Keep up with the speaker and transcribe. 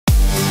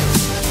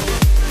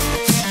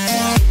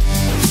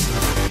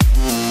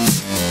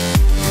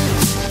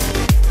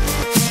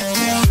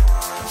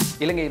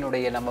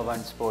இலங்கையினுடைய number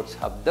 1 sports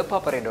hub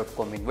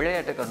thepaparai.com இன்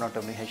விளையாட்டு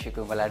கண்ணோட்டம் நிகழ்ச்சிக்கு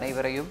உங்கள்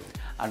அனைவரையும்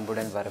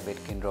அன்புடன்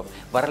வரவேற்கின்றோம்.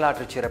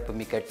 வரலாற்று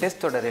சிறப்புமிக்க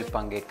டெஸ்ட் தொடரில்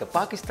பங்கேற்க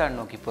பாகிஸ்தான்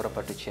நோக்கி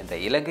புறப்பட்டு சென்ற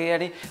இலங்கை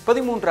அணி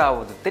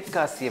 13வது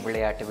தெற்காசிய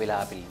விளையாட்டு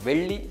விழாவில்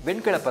வெள்ளி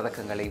வெண்கல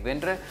பதக்கங்களை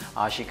வென்ற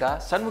ஆஷிகா,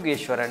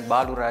 சண்முகேஸ்வரன்,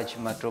 பாலுராஜ்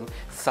மற்றும்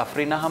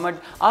சஃப்ரின்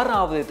அஹமட்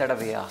 6வது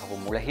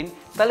தடவையாகவும் உலகின்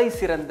தலை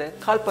சிறந்த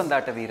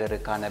கால்பந்தாட்ட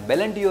வீரருக்கான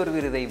பெலண்டியோர்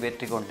விருதை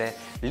வெற்றி கொண்ட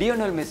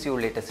லியோனல் மெஸ்ஸி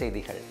உள்ளிட்ட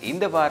செய்திகள்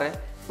இந்த வார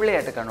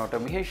விளையாட்டு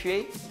கண்ணோட்டம்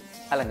நிகழ்ச்சியை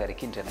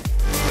அலங்கரிக்கின்றன.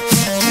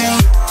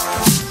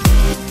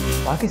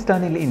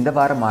 பாகிஸ்தானில் இந்த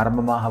வாரம்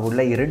ஆரம்பமாக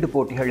உள்ள 2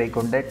 போட்டிகளை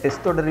கொண்ட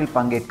டெஸ்ட் தொடரில்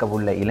பங்கேற்க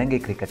உள்ள இலங்கை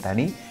கிரிக்கெட்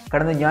அணி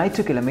கடந்த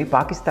ஞாயிற்றுக்கிழமை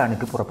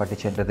பாகிஸ்தானுக்கு புறப்பட்டு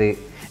சென்றது.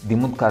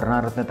 திமுத்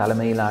கருணாரத்ன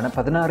தலைமையிலான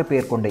 16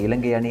 பேர் கொண்ட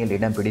இலங்கை அணியில்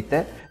இடம்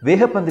பிடித்த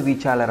வேகப்பந்து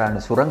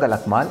வீச்சாளரான சுரங்க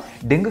லக்மால்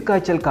டெங்கு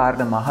காய்ச்சல்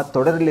காரணமாக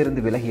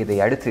தொடரிலிருந்து விலகியதை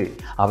அடுத்து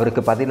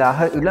அவருக்கு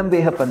பதிலாக இளம்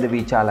வேகப்பந்து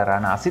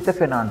வீச்சாளரான அசித்த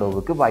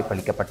பெர்னாண்டோவுக்கு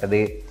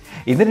வாய்ப்பளிக்கப்பட்டது.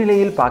 இந்த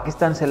நிலையில்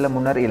பாகிஸ்தான் செல்ல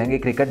முன்னர் இலங்கை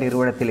கிரிக்கெட்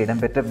நிறுவனத்தில்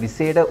இடம்பெற்ற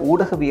விசேட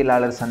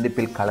ஊடகவியலாளர்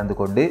சந்திப்பில் கலந்து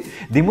கொண்டு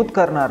திமுத்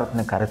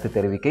கருணாரத்ன கருத்து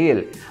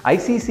தெரிவிக்கையில்,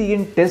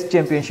 ஐசிசியின் டெஸ்ட்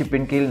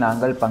சாம்பியன்ஷிப்பின் கீழ்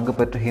நாங்கள் பங்கு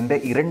பெற்றுகின்ற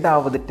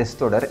 2வது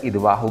டெஸ்ட் தொடர்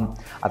இதுவாகும்.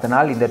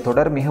 அதனால் இந்த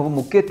தொடர் மிகவும்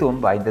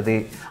முக்கியத்துவம் வாய்ந்தது.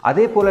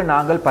 அதே போல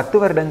நாங்கள்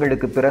 10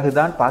 வருடங்களுக்கு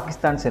பிறகுதான்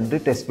பாகிஸ்தான் சென்று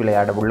டெஸ்ட்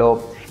விளையாட உள்ளோம்.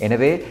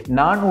 எனவே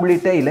நான்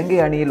உள்ளிட்ட இலங்கை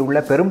அணியில் உள்ள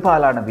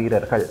பெரும்பாலான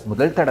வீரர்கள்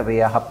முதல்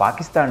தடவையாக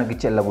பாகிஸ்தானுக்கு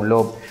செல்ல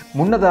உள்ளோம்.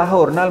 முன்னதாக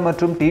ஒருநாள்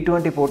மற்றும்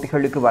T20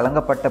 போட்டிகளுக்கு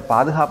வழங்கப்பட்ட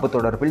பாதுகாப்பு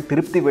தொடர்பில்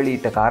திருப்தி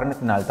வெளியிட்ட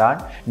காரணத்தினால்தான்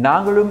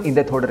நாங்களும்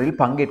இந்த தொடரில்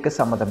பங்கேற்க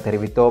சம்மதம்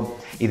தெரிவித்தோம்.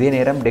 இதே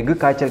நேரம் டெங்கு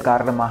காய்ச்சல்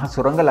காரணமாக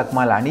சுரங்க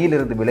லக்மால்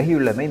அணியிலிருந்து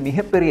விலகியுள்ளமை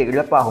மிகப்பெரிய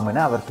இழப்பாகும்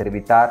என அவர்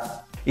தெரிவித்தார்.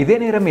 இதே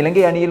நேரம்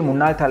இலங்கை அணியில்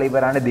முன்னாள்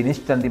தலைவரான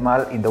தினேஷ்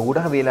சந்திமால் இந்த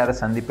ஊடகவியலாளர்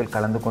சந்திப்பில்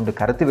கலந்து கொண்டு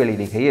கருத்து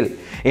வெளியிடுகையில்,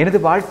 எனது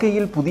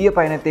வாழ்க்கையில் புதிய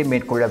பயணத்தை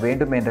மேற்கொள்ள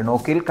வேண்டும் என்ற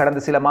நோக்கில்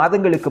கடந்த சில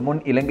மாதங்களுக்கு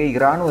முன் இலங்கை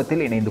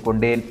இராணுவத்தில் இணைந்து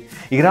கொண்டேன்.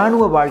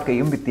 இராணுவ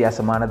வாழ்க்கையும்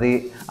வித்தியாசமானது.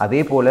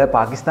 அதே போல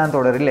பாகிஸ்தான்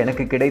தொடரில்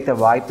எனக்கு கிடைத்த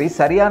வாய்ப்பை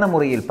சரியான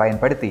முறையில்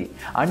பயன்படுத்தி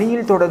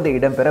அணியில் தொடர்ந்து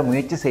இடம்பெற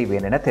முயற்சி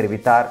செய்வேன் என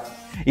தெரிவித்தார்.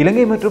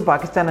 இலங்கை மற்றும்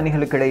பாகிஸ்தான்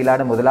அணிகளுக்கு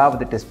இடையிலான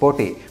முதலாவது டெஸ்ட்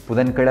போட்டி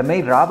புதன்கிழமை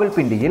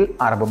ராவல்பிண்டியில்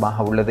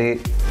ஆரம்பமாக உள்ளது.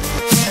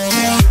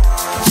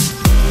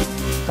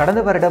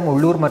 கடந்த வருடம்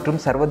உள்ளூர் மற்றும்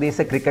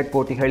சர்வதேச கிரிக்கெட்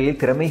போட்டிகளில்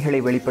திறமைகளை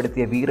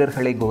வெளிப்படுத்திய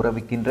வீரர்களை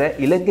கௌரவிக்கின்ற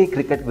இலங்கை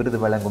கிரிக்கெட் விருது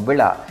வழங்கும்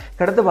விழா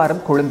கடந்த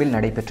வாரம் கொழும்பில்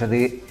நடைபெற்றது.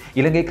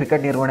 இலங்கை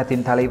கிரிக்கெட்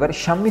நிறுவனத்தின் தலைவர்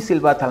ஷம்மி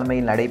சில்வா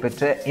தலைமையில்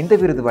நடைபெற்ற இந்த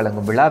விருது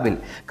வழங்கும் விழாவில்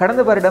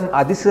கடந்த வருடம்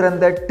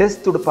அதிசிறந்த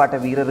டெஸ்ட் துடுப்பாட்ட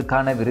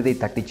வீரருக்கான விருதை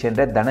தட்டிச்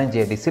சென்ற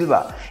தனஞ்சய டி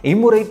சில்வா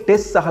இம்முறை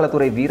டெஸ்ட்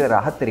சகலத்துறை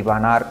வீரராக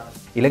தெரிவானார்.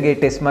 இலங்கை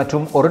டெஸ்ட்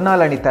மற்றும்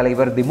ஒருநாள் அணி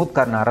தலைவர் திமுத்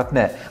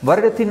கருணாரத்ன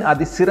வருடத்தின்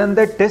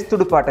அதிசிறந்த டெஸ்ட்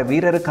துடுப்பாட்ட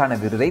வீரருக்கான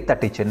விருதை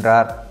தட்டிச்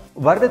சென்றார்.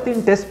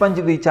 வருடத்தின் டெஸ்ட்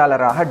பந்து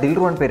வீச்சாளராக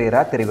டில்ரோன்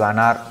பெரேரா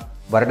தெரிவானார்.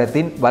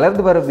 வருடத்தின்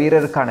வளர்ந்து வரும்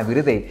வீரருக்கான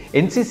விருதை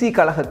NCC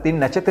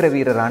கழகத்தின் நட்சத்திர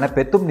வீரரான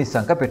பெத்தும்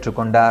நிசங்க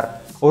பெற்றுக்கொண்டார்.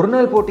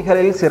 ஒருநாள்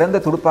போட்டிகளில்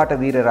சிறந்த துடுப்பாட்ட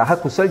வீரராக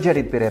குசல்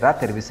ஜடித் பெரேரா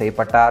தெரிவு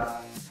செய்யப்பட்டார்.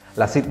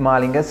 லசித்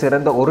மாலிங்க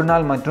சிறந்த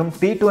ஒருநாள் மற்றும்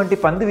T20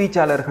 பந்து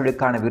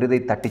வீச்சாளர்களுக்கான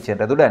விருதை தட்டிச்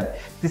சென்றதுடன்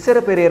திசர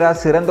பெரேரா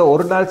சிறந்த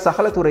ஒருநாள்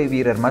சகலத்துறை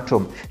வீரர்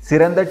மற்றும்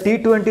சிறந்த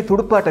T20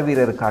 துடுப்பாட்ட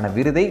வீரருக்கான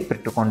விருதை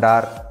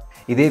பெற்றுக்கொண்டார்.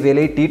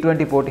 இதேவேளை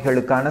T20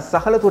 போட்டிகளுக்கான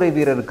சகலத்துறை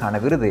வீரருக்கான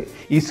விருது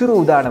இசுரு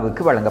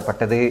உதானவுக்கு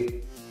வழங்கப்பட்டது.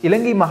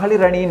 இலங்கை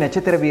மகளிர் அணியின்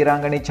நட்சத்திர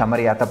வீராங்கனை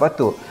சமரியா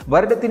தபத்து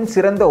வருடத்தின்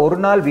சிறந்த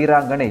ஒருநாள்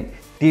வீராங்கனை,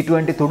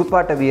 T20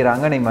 துடுப்பாட்ட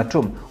வீராங்கனை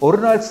மற்றும்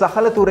ஒருநாள்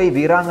சகலத்துறை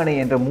வீராங்கனை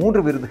என்ற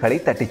 3 விருதுகளை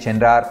தட்டிச்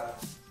சென்றார்.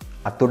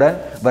 அத்துடன்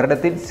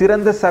வருடத்தின்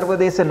சிறந்த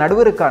சர்வதேச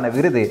நடுவருக்கான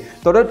விருது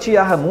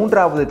தொடர்ச்சியாக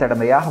 3வது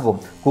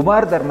தடவையாகவும்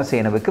குமார்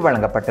தர்மசேனவுக்கு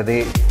வழங்கப்பட்டது.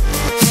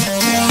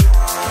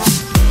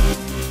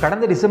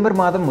 கடந்த டிசம்பர்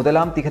மாதம்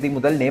 1ஆம் திகதி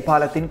முதல்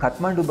நேபாளத்தின்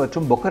கத்மாண்டு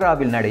மற்றும்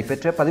பொக்கராவில்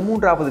நடைபெற்ற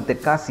 13வது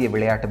தெற்காசிய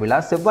விளையாட்டு விழா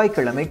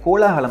செவ்வாய்க்கிழமை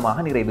கோலாகலமாக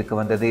நிறைவுக்கு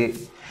வந்தது.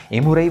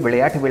 இம்முறை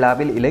விளையாட்டு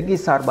விழாவில் இலங்கை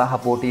சார்பாக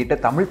போட்டியிட்ட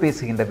தமிழ்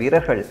பேசுகின்ற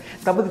வீரர்கள்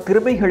தமது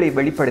திறமைகளை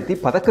வெளிப்படுத்தி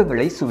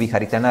பதக்கங்களை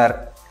சுவீகரித்தனர்.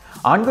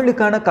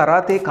 ஆண்களுக்கான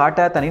கராத்தே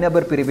காட்டா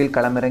தனிநபர் பிரிவில்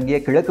களமிறங்கிய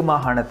கிழக்கு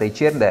மாகாணத்தைச்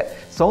சேர்ந்த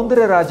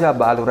சௌந்தரராஜா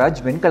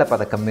பாலுராஜ் வெண்கல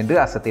பதக்கம் வென்று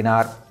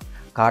அசத்தினார்.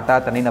 காட்டா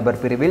தனிநபர்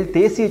பிரிவில்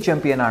தேசிய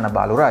சாம்பியனான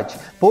பாலுராஜ்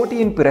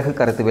போட்டியின் பிறகு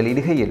கருத்து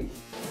வெளியிடுகையில்,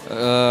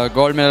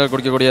 கோல்டு மெடல்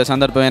கொடுக்கக்கூடிய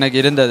சந்தர்ப்பம் எனக்கு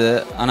இருந்தது.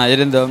 ஆனால்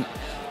இருந்தும்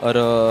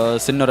ஒரு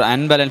சின்ன ஒரு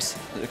அன்பேலன்ஸ்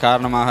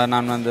காரணமாக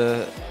நான்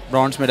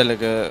பிரான்ஸ்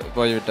மெடலுக்கு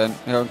போய்விட்டேன்.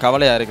 மிகவும்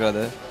கவலையாக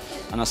இருக்கிறது.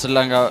 ஆனால்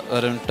ஸ்ரீலங்கா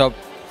ஒரு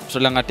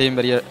ஸ்ரீலங்கா டீம்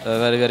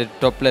வெரி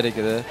டாப்பில்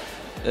இருக்குது.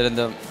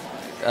 இருந்தும்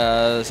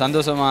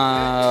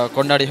சந்தோஷமாக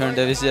கொண்டாடி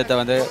வேண்டிய விஷயத்தை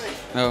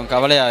மிகவும்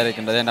கவலையாக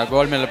இருக்கின்றது. நான்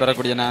கோல்டு மெடல்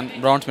பெறக்கூடிய நான்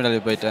பிரான்ஸ்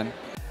மெடலுக்கு போயிட்டேன்.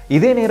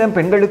 இதே நேரம்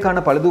பெண்களுக்கான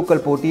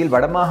பளுதூக்கல் போட்டியில்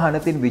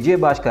வடமாகாணத்தின்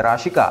விஜயபாஸ்கர்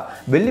ஆஷிகா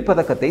வெள்ளி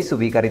பதக்கத்தை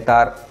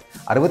சுவீகரித்தார்.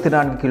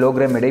 64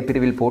 கிலோகிராம் எடை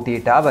பிரிவில்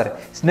போட்டியிட்ட அவர்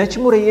ஸ்னெச்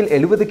முறையில்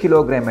 70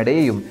 கிலோகிராம்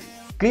எடையையும்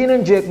கிளீன்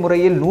அண்ட் ஜேக்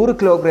முறையில் 100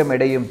 கிலோகிராம்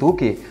எடையும்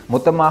தூக்கி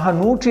மொத்தமாக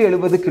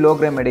 170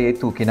 கிலோகிராம் எடையை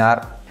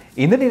தூக்கினார்.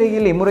 இந்த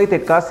நிலையில் இம்முறை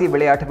தெற்காசிய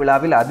விளையாட்டு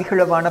விழாவில்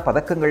அதிகளவான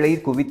பதக்கங்களை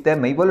குவித்த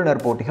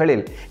மெய்வல்லுநர்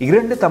போட்டிகளில்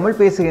 2 தமிழ்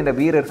பேசுகின்ற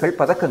வீரர்கள்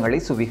பதக்கங்களை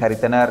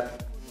சுவீகரித்தனர்.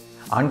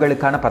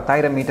 ஆண்களுக்கான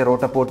 10,000 மீட்டர்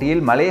ஓட்ட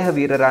போட்டியில் மலையக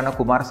வீரரான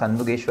குமார்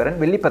சண்முகேஸ்வரன்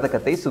வெள்ளிப்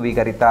பதக்கத்தை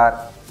சுவீகரித்தார்.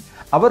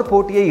 அவர்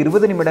போட்டியை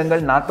 20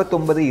 நிமிடங்கள்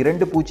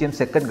 49.20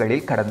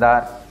 செகண்ட்களில்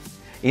கடந்தார்.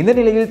 இந்த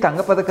நிலையில்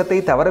தங்கப்பதக்கத்தை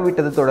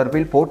தவறவிட்டது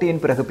தொடர்பில்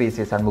போட்டியின் பிறகு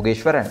பேசிய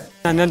சண்முகேஸ்வரன்,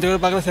 நான்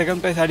பார்க்குற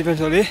செகண்ட் ப்ரைஸ்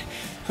அடிப்பேன்னு சொல்லி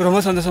ரொம்ப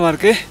சந்தோஷமாக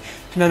இருக்குது.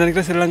 நான்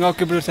நினைக்கிறேன்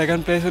ஸ்ரீலங்காவுக்கு இப்படி ஒரு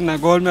செகண்ட் ப்ரைஸ்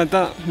நான் கோல்டு மெடல்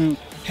தான்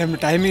என்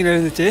டைமிங்கில்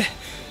இருந்துச்சு.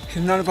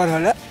 இருந்தாலும்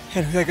பரவாயில்ல,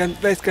 எனக்கு செகண்ட்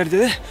ப்ரைஸ்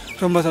கிடைச்சது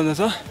ரொம்ப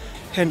சந்தோஷம்.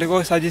 என்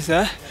கோச் சஜி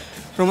சார்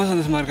ரொம்ப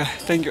சந்தோஷமாக இருக்கேன்.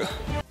 தேங்க்யூ.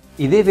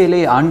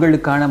 இதேவேளை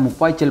ஆண்களுக்கான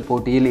முப்பாய்ச்சல்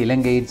போட்டியில்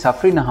இலங்கையின்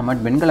சஃப்ரின்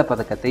அஹமட் வெண்கலப்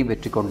பதக்கத்தை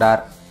வெற்றி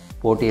கொண்டார்.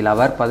 போட்டியில்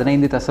அவர்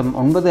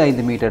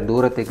 15.95 மீட்டர்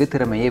தூரத்துக்கு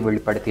திறமையை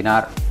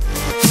வெளிப்படுத்தினார்.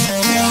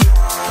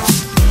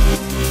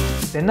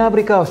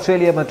 தென்னாப்பிரிக்கா,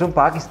 ஆஸ்திரேலியா மற்றும்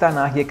பாகிஸ்தான்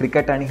ஆகிய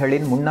கிரிக்கெட்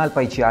அணிகளின் முன்னாள்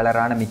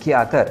பயிற்சியாளரான மிக்கி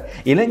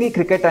இலங்கை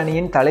கிரிக்கெட்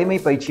அணியின் தலைமை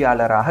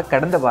பயிற்சியாளராக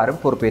கடந்த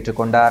வாரம் பொறுப்பேற்றுக்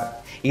கொண்டார்.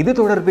 இது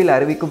தொடர்பில்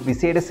அறிவிக்கும்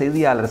விசேட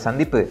செய்தியாளர்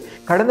சந்திப்பு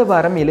கடந்த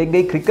வாரம்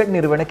இலங்கை கிரிக்கெட்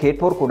நிறுவன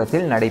கேட்போர்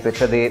கூடத்தில்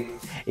நடைபெற்றது.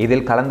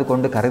 இதில் கலந்து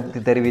கொண்டு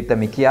கருத்து தெரிவித்த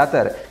மிக்கி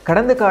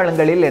கடந்த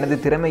காலங்களில் எனது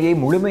திறமையை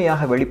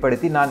முழுமையாக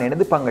வெளிப்படுத்தி நான்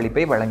எனது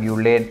பங்களிப்பை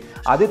வழங்கியுள்ளேன்.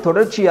 அது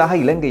தொடர்ச்சியாக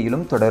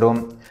இலங்கையிலும்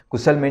தொடரும்.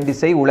 குசல்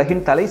மெண்டிஸை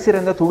உலகின்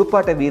தலைசிறந்த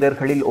துடுப்பாட்ட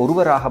வீரர்களில்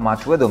ஒருவராக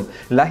மாற்றுவதும்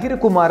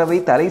லஹிருகுமாரவை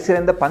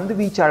தலைசிறந்த பந்து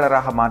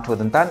வீச்சாளராக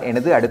மாற்றுவதும் தான்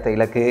எனது அடுத்த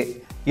இலக்கு.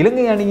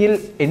 இலங்கை அணியில்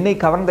என்னை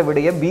கவர்ந்த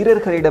விடயம்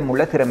வீரர்களிடம்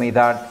உள்ள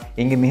திறமைதான்.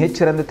 இங்கு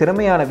மிகச்சிறந்த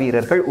திறமையான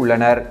வீரர்கள்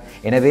உள்ளனர்.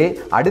 எனவே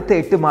அடுத்த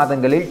 8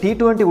 மாதங்களில்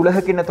T20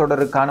 உலகக்கிண்ண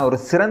தொடருக்கான ஒரு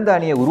சிறந்த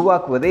அணியை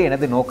உருவாக்குவதே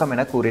எனது நோக்கம்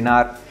என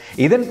கூறினார்.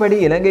 இதன்படி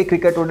இலங்கை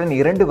கிரிக்கெட்டுடன்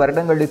 2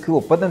 வருடங்களுக்கு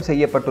ஒப்பந்தம்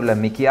செய்யப்பட்டுள்ள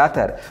மிக்கி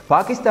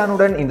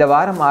பாகிஸ்தானுடன் இந்த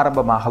வாரம்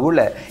ஆரம்பமாக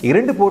உள்ள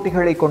 2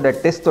 போட்டிகளை கொண்ட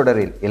டெஸ்ட்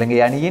தொடரில் இலங்கை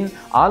அணியின்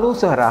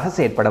ஆலோசகராக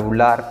செயற்பட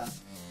உள்ளார்.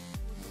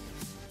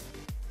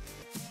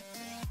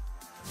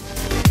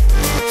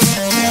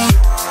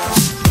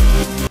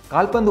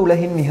 கால்பந்து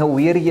உலகின் மிக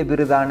உயரிய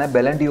விருதான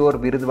பெலண்டியோர்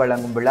விருது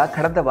வழங்கும் விழா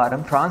கடந்த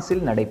வாரம்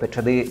பிரான்சில்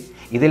நடைபெற்றது.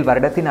 இதில்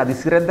வருடத்தின்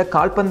அதிசிறந்த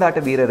கால்பந்தாட்ட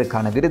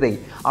வீரருக்கான விருதை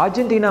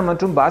அர்ஜென்டினா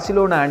மற்றும்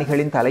பார்சிலோனா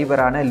அணிகளின்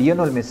தலைவரான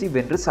லியோனல் மெஸ்ஸி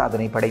வென்று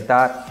சாதனை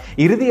படைத்தார்.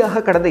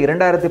 இறுதியாக கடந்த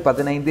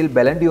 2015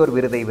 பெலண்டியோர்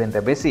விருதை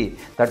வென்ற மெஸ்ஸி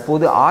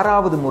தற்போது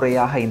 6வது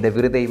முறையாக இந்த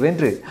விருதை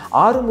வென்று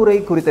 6 முறை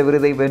குறித்த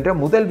விருதை வென்ற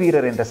முதல்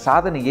வீரர் என்ற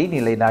சாதனையை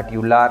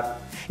நிலைநாட்டியுள்ளார்.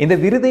 இந்த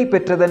விருதை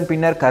பெற்றதன்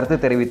பின்னர் கருத்து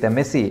தெரிவித்த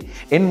மெஸ்ஸி,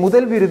 என்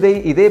முதல் விருதை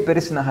இதே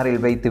பெரிஸ் நகரில்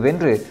வைத்து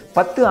வென்று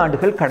 10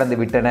 ஆண்டுகள்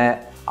கடந்துவிட்டன.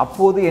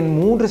 அப்போது என்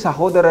 3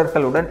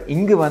 சகோதரர்களுடன்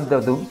இங்கு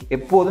வந்ததும்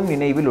எப்போதும்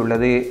நினைவில்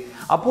உள்ளது.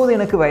 அப்போது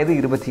எனக்கு வயது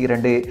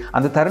 22.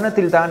 அந்த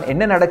தருணத்தில் தான்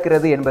என்ன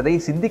நடக்கிறது என்பதை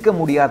சிந்திக்க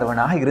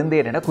முடியாதவனாக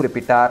இருந்தேன் என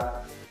குறிப்பிட்டார்.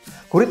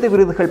 குறித்த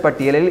விருதுகள்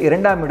பட்டியலில்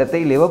 2ஆம்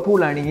இடத்தை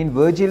லிவர்பூல் அணியின்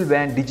வெர்ஜில்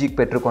வேன் டிஜிக்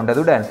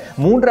பெற்றுக்கொண்டதுடன்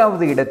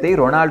 3வது இடத்தை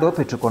ரொனால்டோ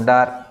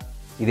பெற்றுக்கொண்டார்.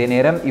 இதே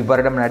நேரம்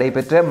இவ்வருடம்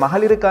நடைபெற்ற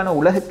மகளிருக்கான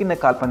உலகக்கிண்ண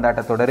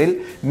கால்பந்தாட்ட தொடரில்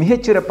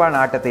மிகச்சிறப்பான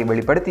ஆட்டத்தை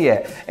வெளிப்படுத்திய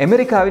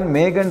அமெரிக்காவின்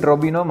மேகன்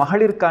ரொபினோ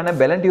மகளிருக்கான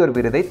பெலண்டியோர்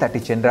விருதை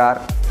தட்டிச் சென்றார்.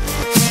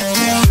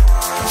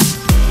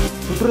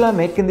 சுற்றுலா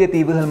மேற்கிந்திய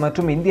தீவுகள்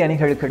மற்றும் இந்திய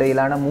அணிகளுக்கு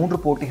இடையிலான 3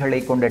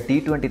 போட்டிகளை கொண்ட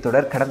T20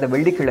 தொடர் கடந்த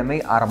வெள்ளிக்கிழமை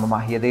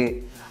ஆரம்பமாகியது.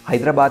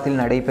 ஹைதராபாத்தில்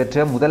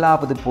நடைபெற்ற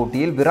முதலாவது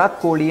போட்டியில் விராட்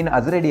கோலியின்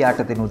அதிரடி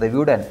ஆட்டத்தின்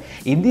உதவியுடன்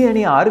இந்திய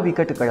அணி 6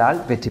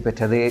 விக்கெட்டுகளால் வெற்றி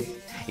பெற்றது.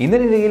 இந்த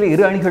நிலையில்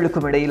இரு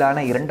அணிகளுக்கும்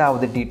இடையிலான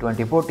 2வது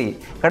T20 போட்டி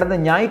கடந்த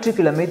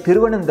ஞாயிற்றுக்கிழமை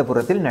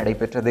திருவனந்தபுரத்தில்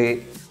நடைபெற்றது.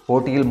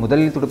 போட்டியில்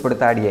முதலில்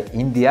துடுப்படுத்தாடிய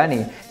இந்திய அணி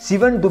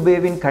சிவன்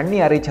துபேவின் கன்னி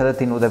அரை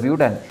சதத்தின்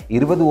உதவியுடன்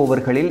 20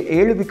 ஓவர்களில்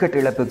 7 விக்கெட்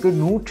இழப்புக்கு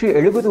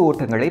 170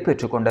 ஓட்டங்களை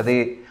பெற்றுக்கொண்டது.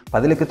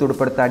 பதிலுக்கு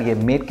துடுப்படுத்தாடிய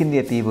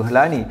மேற்கிந்திய தீவுகள்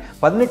அணி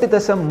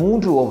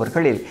 18.3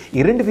 ஓவர்களில்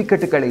 2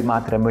 விக்கெட்டுகளை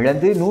மாத்திரம்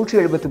இழந்து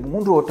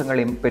 173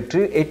 ஓட்டங்களை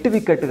பெற்று 8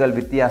 விக்கெட்டுகள்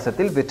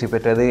வித்தியாசத்தில் வெற்றி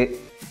பெற்றது.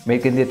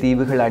 மேற்கிந்திய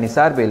தீவுகள் அணி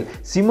சார்பில்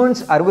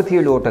சிமன்ஸ்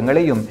 67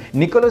 ஓட்டங்களையும்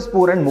நிக்கோலஸ்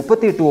பூரன்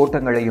 38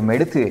 ஓட்டங்களையும்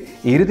எடுத்து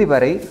இறுதி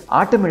வரை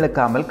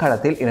ஆட்டமிழக்காமல்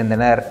களத்தில்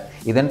இருந்தனர்.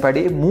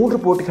 இதன்படி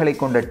 3 போட்டிகளை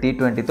கொண்ட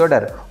T20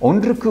 தொடர்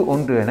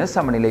 1-1 என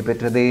சமநிலை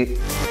பெற்றது.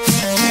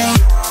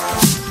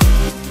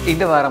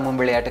 இந்த வாரமும்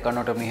விளையாட்டு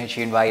கண்ணோட்டம்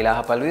நிகழ்ச்சியின் வாயிலாக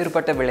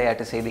பல்வேறுபட்ட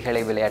விளையாட்டு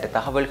செய்திகளை, விளையாட்டு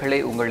தகவல்களை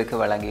உங்களுக்கு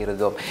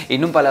வழங்கியிருந்தோம்.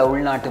 இன்னும் பல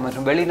உள்நாட்டு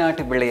மற்றும்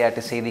வெளிநாட்டு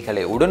விளையாட்டு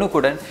செய்திகளை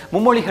உடனுக்குடன்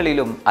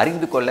மும்மொழிகளிலும்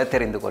அறிந்து கொள்ள,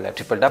 தெரிந்து கொள்ள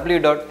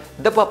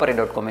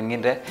www.thepapare.com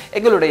என்கின்ற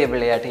எங்களுடைய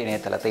விளையாட்டு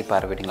இணையதளத்தை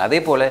பார்வையிடுங்கள்.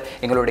 அதே போல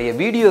எங்களுடைய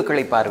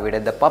வீடியோக்களை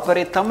பார்வையிட த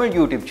பப்பரே தமிழ்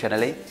யூடியூப்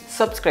சேனலை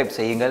சப்ஸ்கிரைப்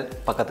செய்யுங்கள்.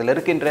 பக்கத்தில்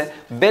இருக்கின்ற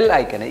பெல்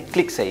ஐக்கனை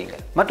கிளிக்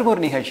செய்யுங்கள். மற்றும்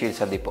ஒரு நிகழ்ச்சியில்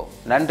சந்திப்போம்.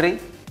 நன்றி,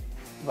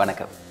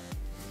 வணக்கம்.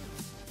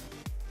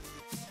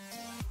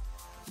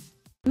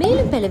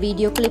 மேலும் பல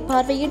வீடியோக்களை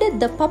பார்வையிட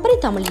த பப்பரை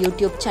தமிழ்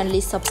யூடியூப் சேனலை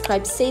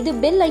சப்ஸ்கிரைப் செய்து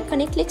பெல்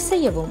ஐக்கனை கிளிக்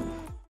செய்யவும்.